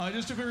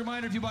Just a quick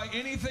reminder, if you buy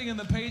anything in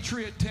the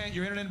Patriot tent,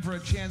 you're entered in for a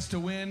chance to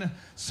win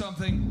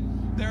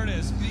something. There it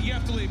is. You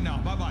have to leave now.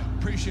 Bye-bye.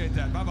 Appreciate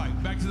that. Bye-bye.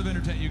 Back to the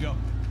vendor tent you go.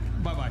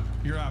 Bye-bye.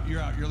 You're out.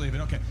 You're out. You're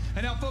leaving. Okay.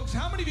 And now, folks,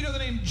 how many of you know the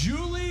name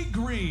Julie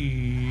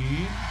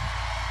Green?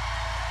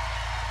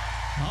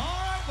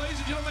 All right, ladies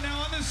and gentlemen,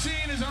 now on the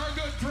scene is our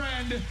good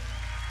friend,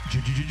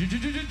 Julie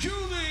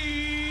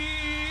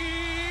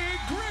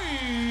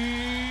Green.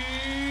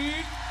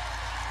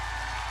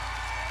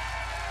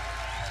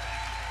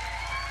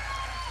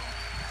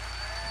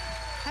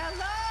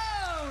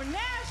 Hello,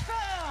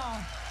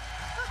 Nashville!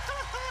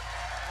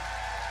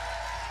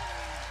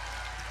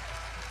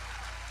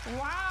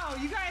 Wow,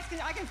 you guys,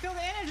 I can feel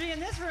the energy in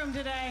this room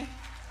today.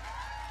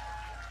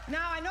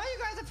 Now, I know you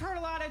guys have heard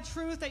a lot of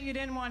truth that you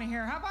didn't want to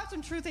hear. How about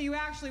some truth that you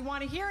actually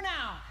want to hear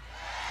now?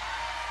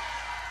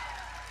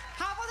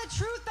 How about the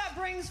truth that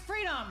brings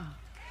freedom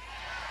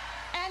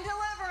and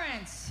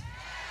deliverance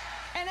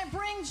and it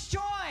brings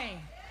joy?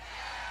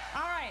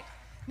 All right.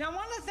 Now,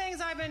 one of the things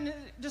I've been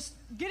just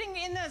getting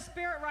in the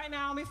spirit right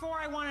now before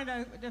I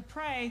wanted to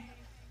pray,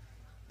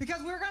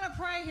 because we're going to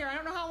pray here. I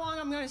don't know how long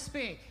I'm going to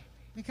speak,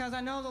 because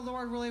I know the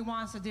Lord really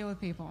wants to deal with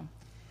people.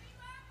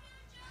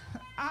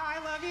 I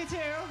love you too.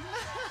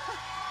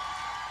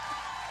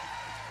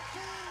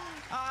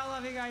 Oh, I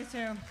love you guys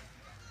too.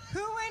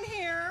 Who in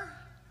here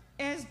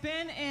has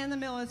been in the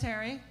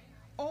military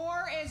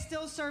or is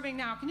still serving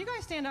now? Can you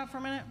guys stand up for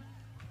a minute?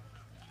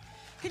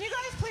 Can you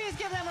guys please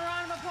give them a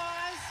round of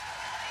applause?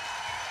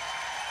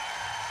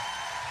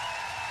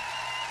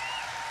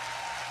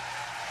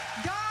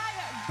 God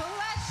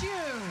bless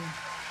you.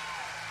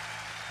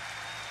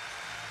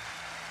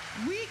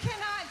 We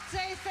cannot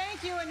say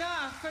thank you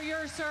enough for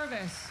your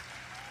service.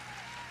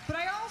 But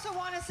I also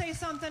want to say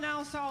something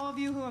else to all of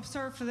you who have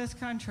served for this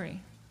country.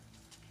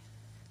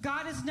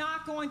 God is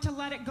not going to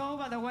let it go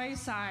by the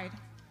wayside.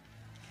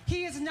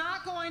 He is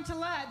not going to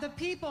let the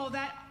people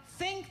that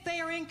think they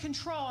are in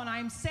control, and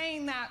I'm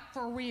saying that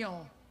for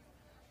real,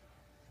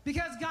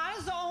 because God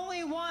is the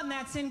only one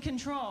that's in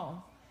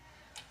control.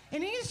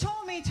 And he's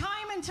told me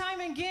time and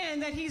time again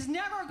that he's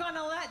never going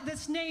to let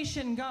this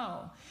nation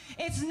go.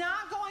 It's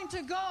not going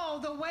to go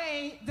the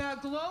way the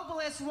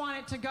globalists want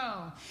it to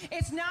go.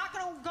 It's not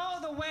going to go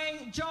the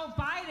way Joe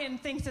Biden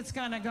thinks it's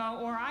going to go,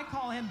 or I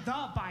call him the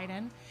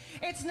Biden.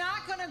 It's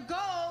not going to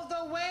go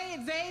the way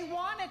they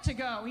want it to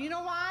go. You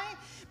know why?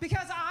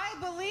 Because I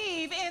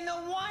believe in the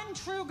one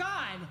true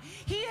God.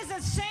 He is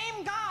the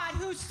same God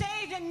who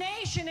saved a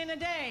nation in a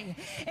day.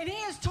 And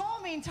he has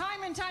told me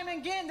time and time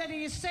again that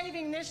he is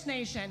saving this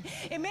nation.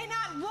 It may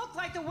not look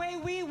like the way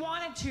we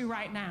want it to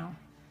right now,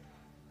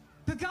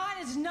 but God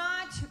is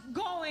not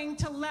going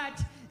to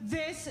let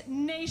this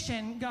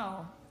nation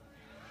go.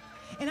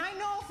 And I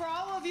know for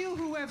all of you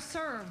who have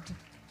served,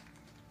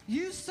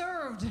 you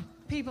served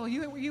people.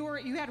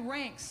 You had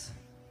ranks.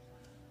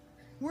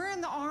 We're in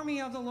the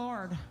army of the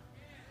Lord.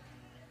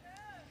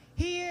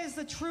 He is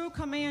the true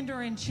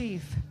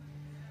commander-in-chief.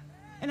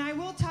 And I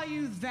will tell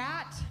you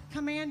that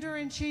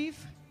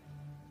commander-in-chief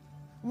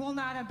will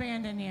not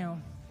abandon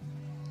you.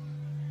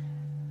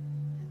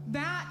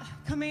 That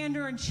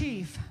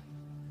commander-in-chief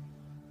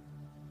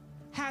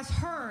has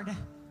heard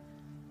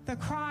the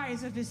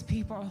cries of his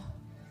people.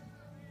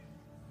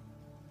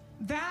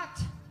 That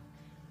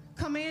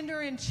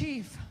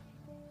commander-in-chief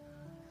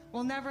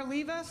will never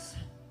leave us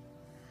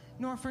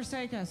nor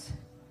forsake us.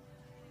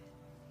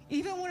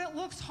 Even when it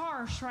looks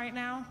harsh right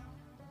now,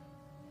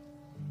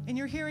 and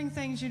you're hearing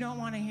things you don't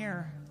want to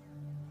hear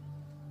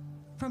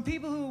from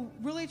people who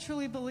really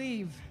truly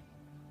believe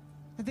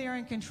that they are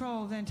in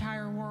control of the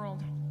entire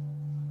world.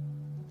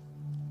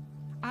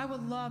 I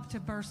would love to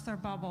burst their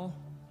bubble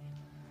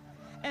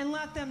and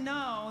let them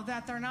know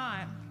that they're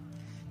not.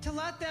 To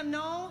let them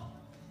know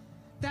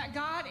that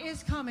God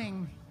is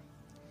coming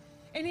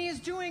and he is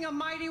doing a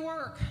mighty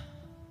work.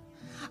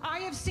 I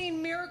have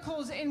seen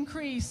miracles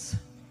increase.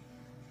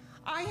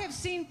 I have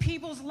seen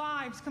people's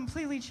lives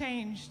completely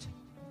changed.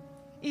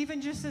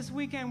 Even just this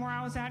weekend where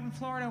I was at in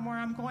Florida, where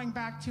I'm going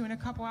back to in a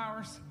couple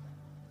hours.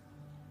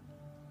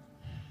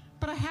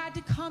 But I had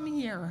to come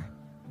here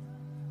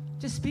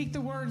to speak the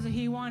words that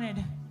he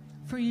wanted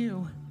for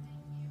you.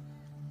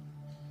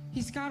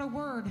 He's got a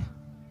word.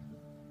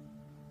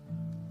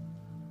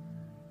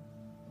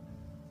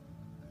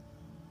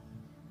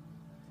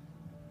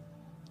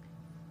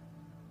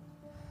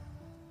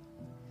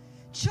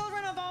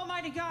 Children of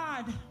Almighty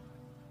God,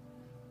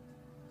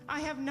 I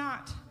have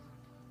not,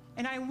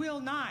 and I will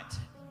not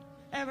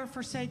ever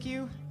forsake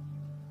you.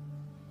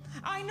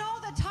 I know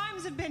that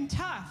times have been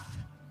tough,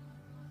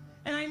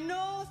 and I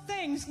know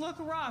things look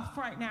rough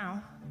right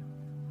now.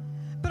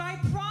 But I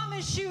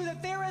promise you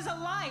that there is a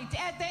light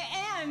at the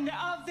end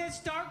of this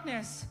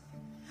darkness.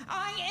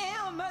 I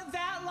am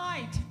that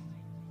light.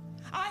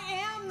 I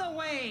am the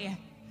way.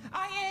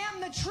 I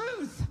am the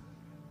truth.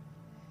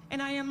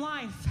 And I am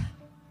life.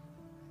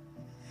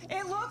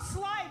 It looks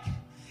like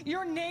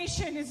your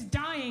nation is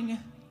dying.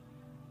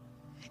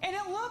 And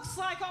it looks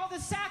like all the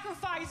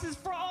sacrifices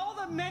for all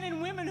the men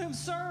and women who've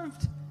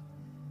served,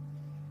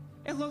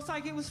 it looks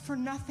like it was for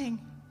nothing.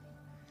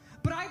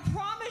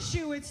 promise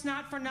you it's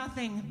not for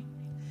nothing.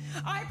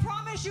 I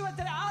promise you at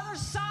the other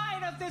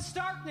side of this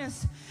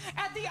darkness,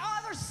 at the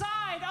other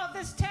side of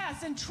this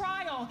test and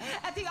trial,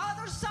 at the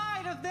other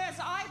side of this,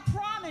 I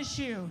promise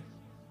you,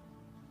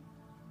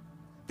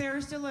 there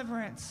is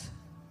deliverance.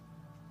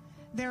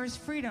 There is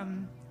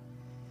freedom.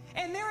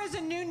 And there is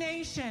a new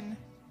nation.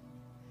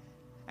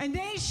 A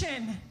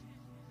nation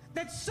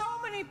that so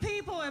many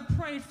people have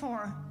prayed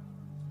for.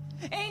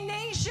 A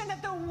nation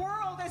that the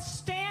world is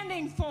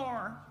standing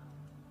for.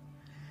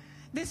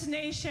 This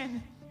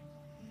nation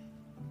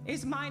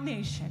is my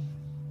nation.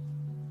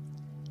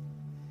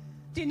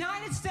 The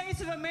United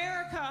States of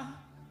America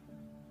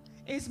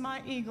is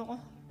my eagle.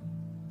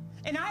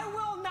 And I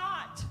will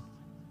not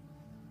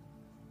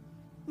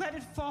let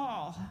it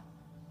fall.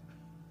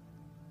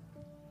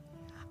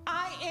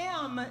 I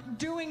am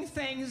doing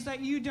things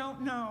that you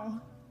don't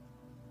know.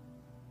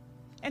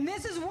 And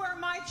this is where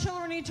my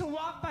children need to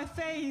walk by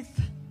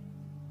faith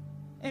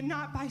and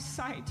not by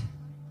sight.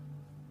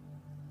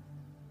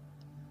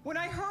 When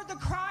I heard the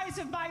cries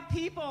of my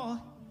people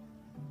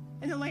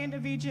in the land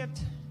of Egypt,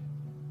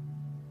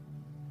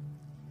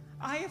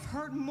 I have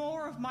heard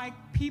more of my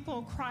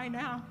people cry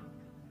now.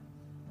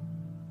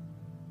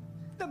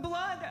 The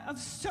blood of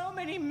so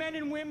many men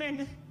and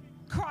women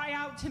cry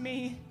out to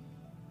me.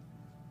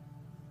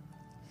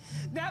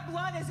 That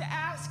blood is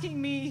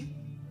asking me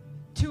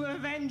to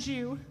avenge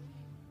you.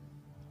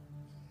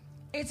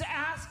 It's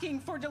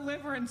asking for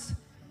deliverance,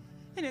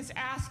 and it's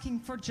asking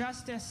for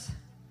justice.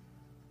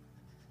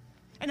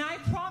 And I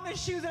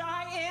promise you that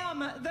I am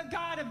the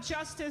God of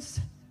justice.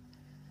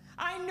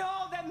 I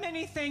know that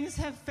many things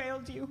have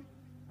failed you.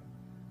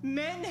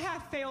 Men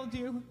have failed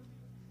you.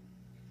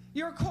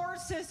 Your court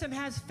system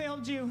has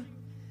failed you.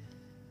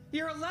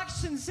 Your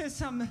election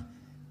system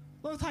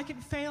looks like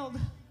it failed.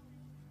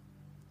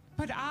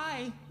 But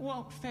I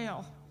won't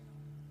fail.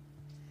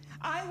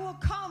 I will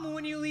come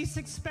when you least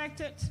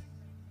expect it.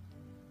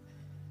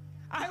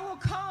 I will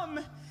come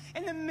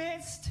in the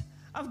midst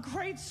of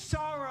great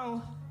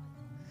sorrow.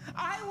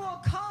 I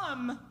will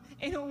come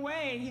in a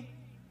way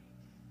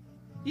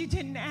you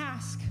didn't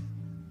ask.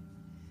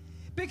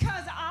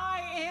 Because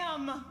I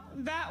am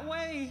that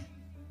way.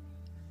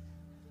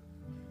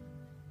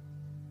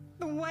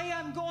 The way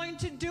I'm going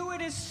to do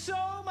it is so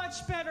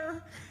much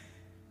better.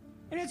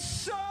 And it's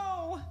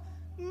so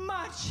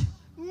much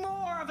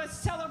more of a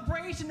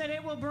celebration that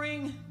it will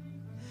bring.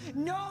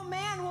 No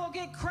man will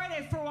get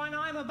credit for what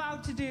I'm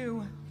about to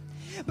do.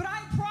 But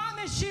I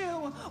promise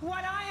you,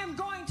 what I am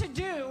going to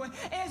do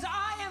is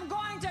I am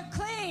going to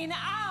clean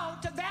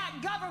out that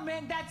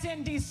government that's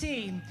in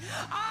D.C.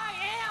 I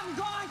am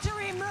going to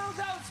remove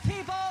those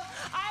people.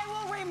 I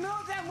will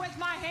remove them with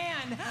my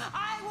hand.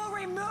 I will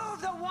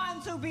remove the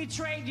ones who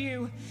betrayed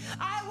you.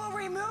 I will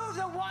remove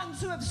the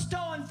ones who have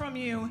stolen from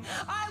you.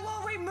 I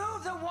will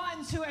remove the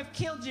ones who have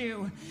killed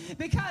you.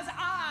 Because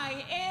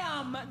I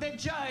am the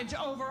judge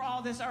over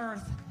all this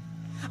earth.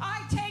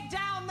 I take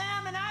down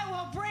them and I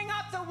will bring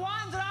up the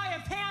ones that I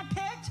have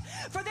handpicked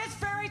for this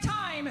very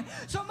time.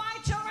 So my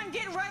children,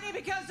 get ready,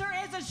 because there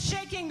is a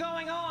shaking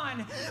going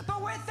on.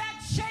 But with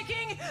that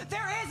shaking,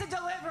 there is a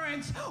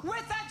deliverance.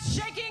 With that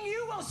shaking,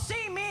 you will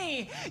see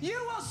me.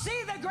 You will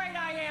see the great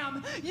I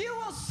am. You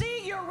will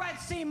see your Red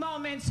Sea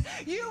moments.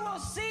 You will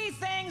see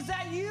things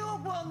that you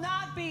will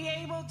not be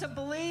able to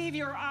believe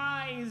your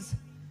eyes.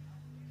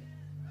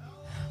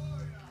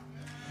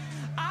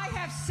 I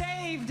have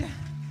saved.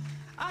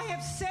 I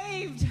have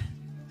saved.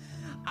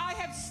 I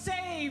have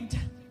saved.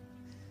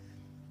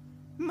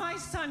 My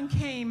son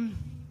came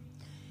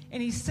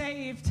and he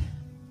saved.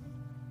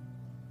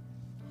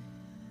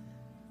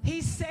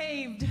 He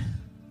saved.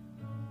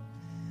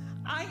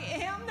 I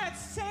am that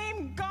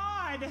same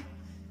God.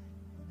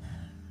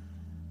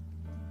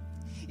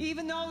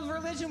 Even though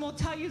religion will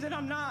tell you that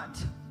I'm not.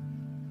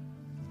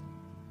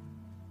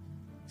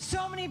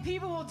 So many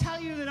people will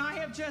tell you that I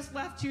have just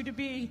left you to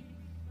be.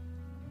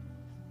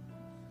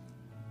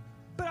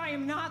 But I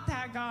am not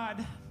that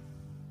God.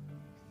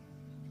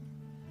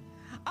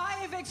 I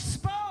have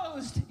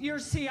exposed your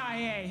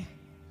CIA.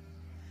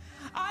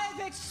 I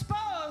have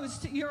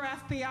exposed your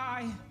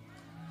FBI.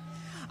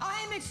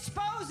 I am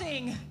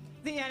exposing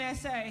the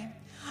NSA.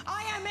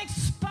 I am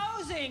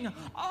exposing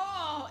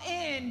all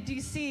in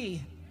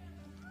D.C.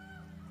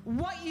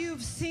 What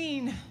you've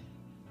seen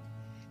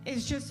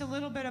is just a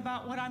little bit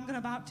about what I'm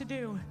about to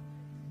do.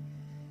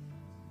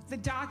 The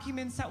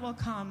documents that will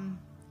come.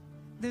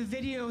 The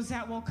videos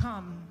that will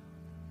come.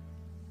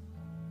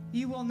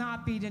 You will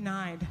not be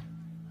denied.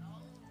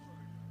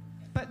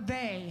 But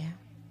they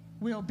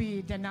will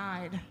be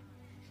denied.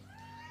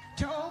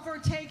 To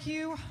overtake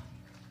you,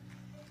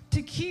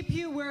 to keep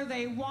you where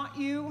they want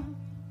you.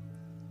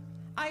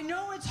 I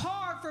know it's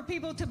hard for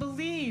people to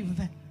believe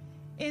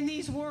in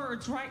these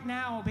words right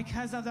now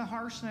because of the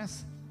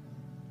harshness.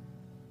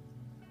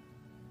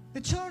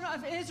 The children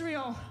of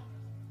Israel,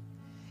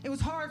 it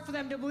was hard for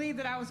them to believe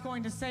that I was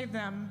going to save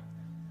them.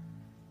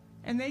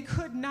 And they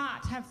could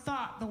not have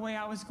thought the way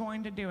I was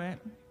going to do it.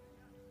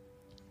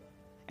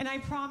 And I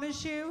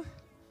promise you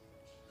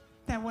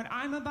that what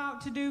I'm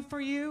about to do for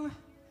you,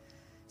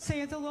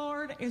 saith the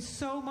Lord, is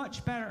so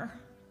much better.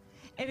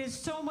 It is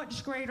so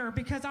much greater,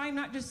 because I'm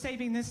not just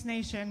saving this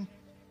nation.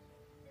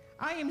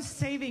 I am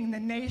saving the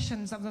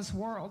nations of this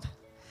world.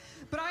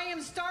 But I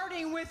am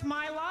starting with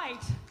my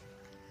light.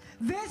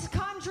 This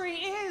country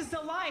is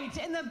the light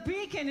and the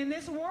beacon in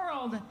this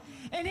world,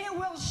 and it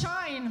will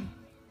shine.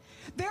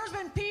 There's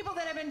been people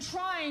that have been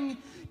trying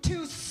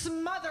to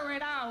smother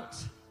it out,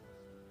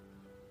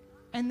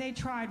 and they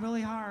tried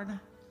really hard.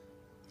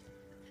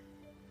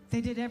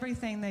 They did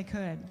everything they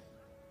could.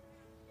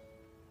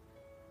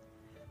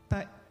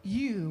 But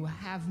you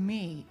have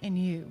me in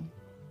you,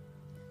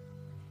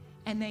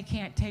 and they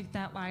can't take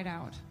that light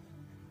out.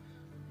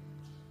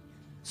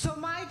 So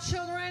my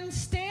children,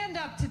 stand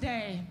up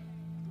today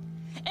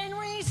and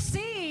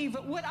receive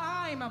what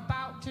I'm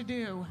about to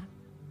do.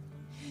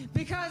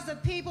 Because the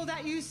people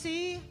that you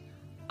see,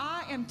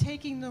 I am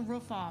taking the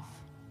roof off.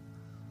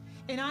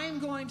 And I am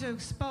going to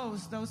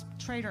expose those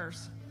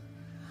traitors.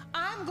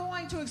 I'm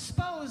going to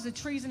expose the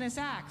treasonous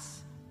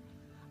acts.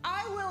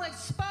 I will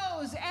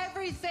expose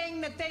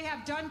everything that they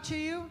have done to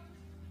you.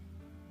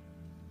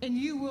 And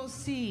you will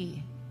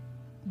see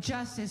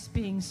justice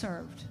being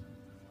served.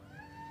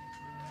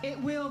 It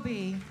will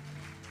be.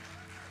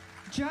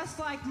 Just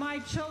like my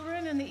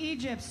children in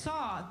Egypt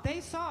saw.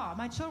 They saw,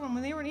 my children,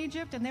 when they were in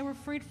Egypt and they were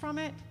freed from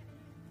it,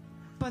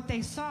 but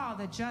they saw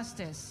the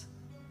justice.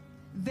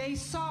 They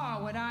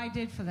saw what I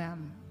did for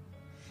them.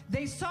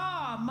 They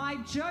saw my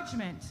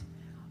judgment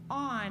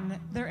on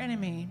their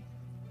enemy.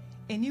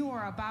 And you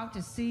are about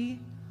to see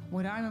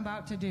what I'm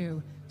about to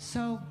do.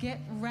 So get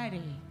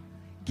ready.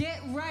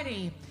 Get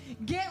ready.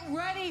 Get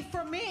ready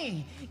for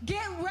me.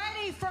 Get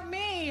ready for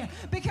me,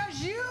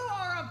 because you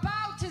are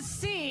about to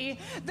see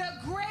the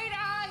great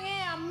I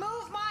am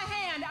move my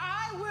hand.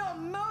 I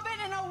will move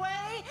it in a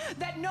way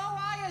that no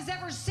eye has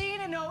ever seen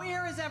and no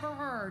ear has ever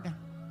heard.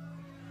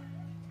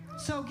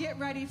 So get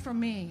ready for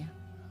me,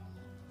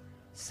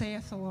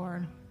 saith the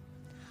Lord.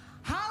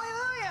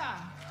 Hallelujah.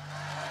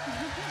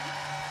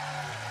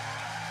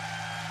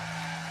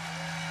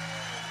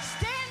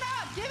 Stand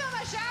up. Give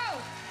him a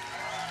shout.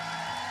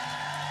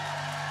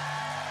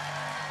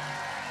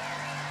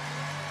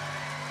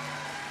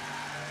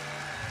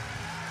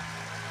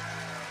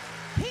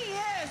 He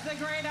is the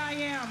great I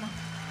am.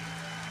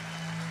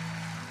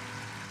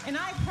 And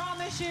I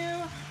promise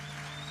you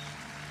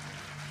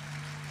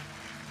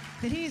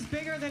that he's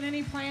bigger than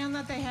any plan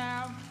that they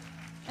have.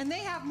 And they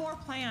have more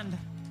planned.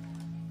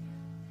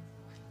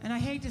 And I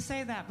hate to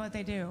say that, but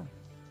they do.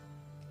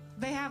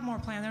 They have more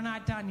planned. They're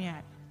not done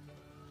yet.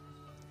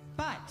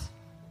 But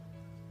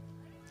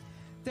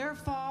their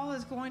fall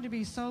is going to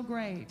be so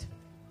great.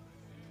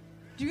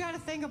 You got to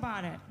think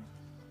about it.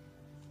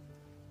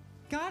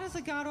 God is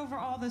a God over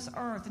all this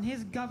earth, and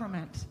his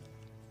government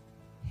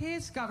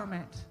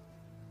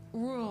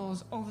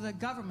rules over the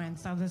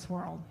governments of this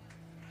world.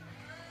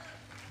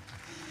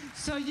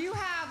 So you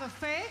have a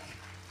fake,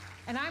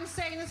 and I'm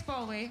saying this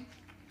boldly,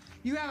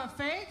 you have a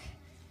fake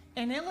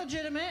and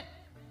illegitimate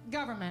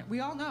government. We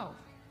all know.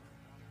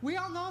 We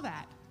all know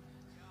that.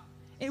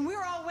 And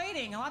we're all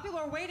waiting. A lot of people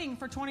are waiting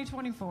for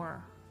 2024.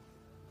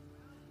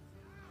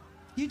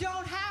 You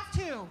don't have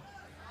to.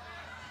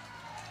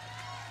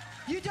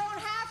 You don't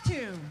have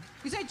to.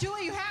 You say,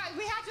 Julie,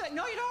 we have to.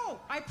 No, you don't.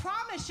 I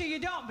promise you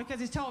don't, because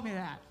he's told me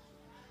that.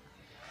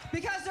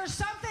 Because there's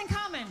something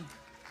coming.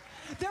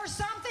 There's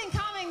something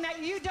coming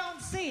that you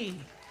don't see.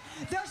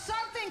 There's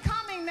something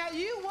coming that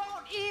you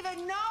won't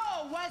even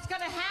know what's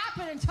going to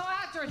happen until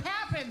after it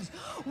happens.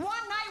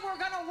 One night we're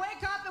going to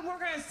wake up and we're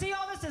going to see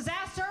all this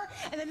disaster,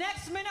 and the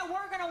next minute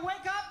we're going to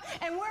wake up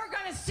and we're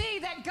going to see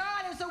that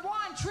God is the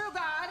one true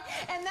God,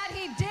 and that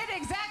he did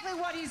exactly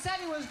what he said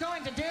he was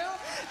going to do,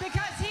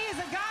 because he is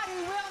a God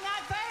who will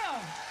not fail.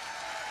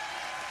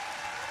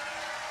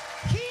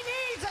 He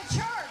needs a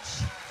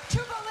church to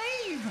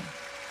believe.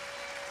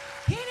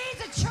 He needs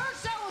a church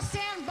that will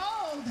stand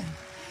bold.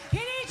 He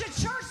needs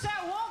a church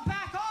that won't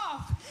back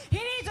off. He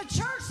needs a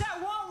church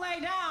that won't lay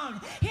down.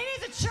 He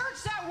needs a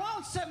church that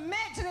won't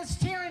submit to this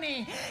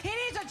tyranny. He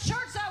needs a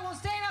church that will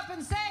stand up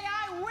and say,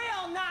 I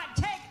will not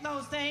take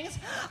those things.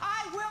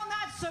 I will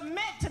not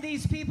submit to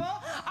these people.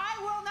 I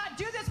will not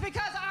do this,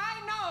 because I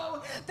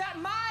know that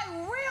my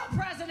real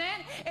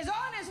president is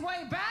on his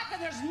way back, and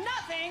there's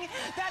nothing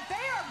that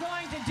they are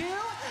going to do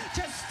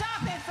to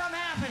stop it from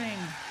happening.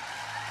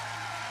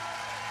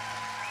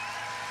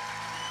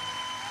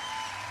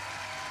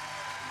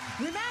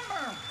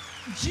 Remember,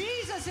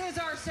 Jesus is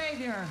our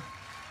Savior.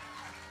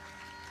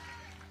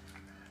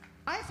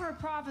 I've heard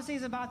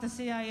prophecies about the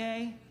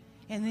CIA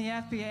and the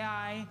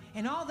FBI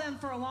and all them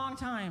for a long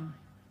time.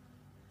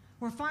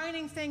 We're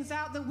finding things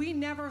out that we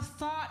never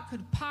thought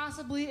could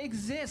possibly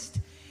exist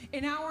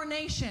in our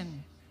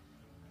nation.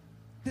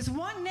 This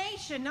one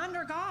nation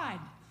under God.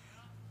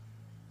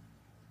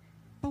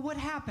 But what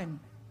happened?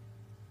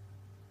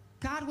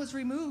 God was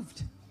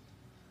removed.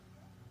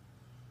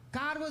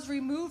 God was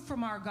removed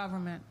from our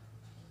government.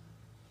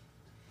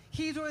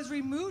 He was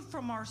removed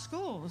from our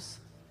schools.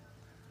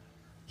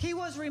 He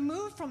was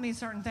removed from these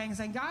certain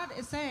things. And God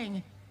is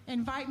saying,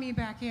 invite me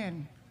back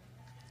in.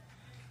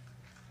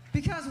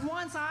 Because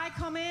once I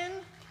come in,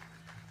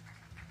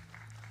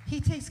 he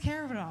takes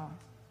care of it all.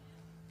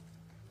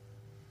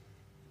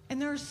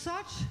 And there's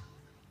such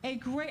a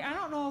great, I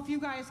don't know if you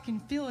guys can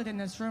feel it in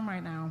this room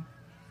right now.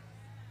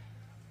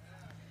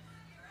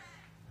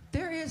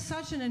 There is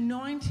such an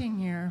anointing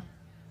here.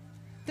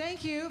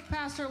 Thank you,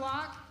 Pastor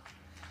Locke.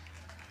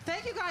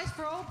 Thank you guys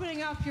for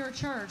opening up your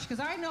church, because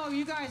I know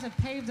you guys have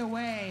paved the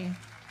way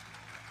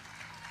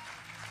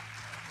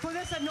for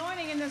this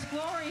anointing and this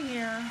glory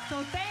here.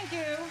 So thank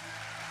you.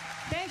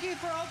 Thank you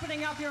for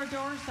opening up your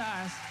doors to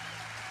us.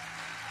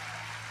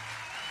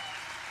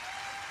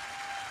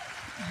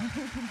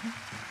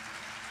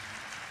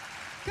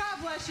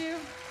 God bless you.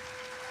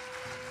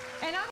 And I'm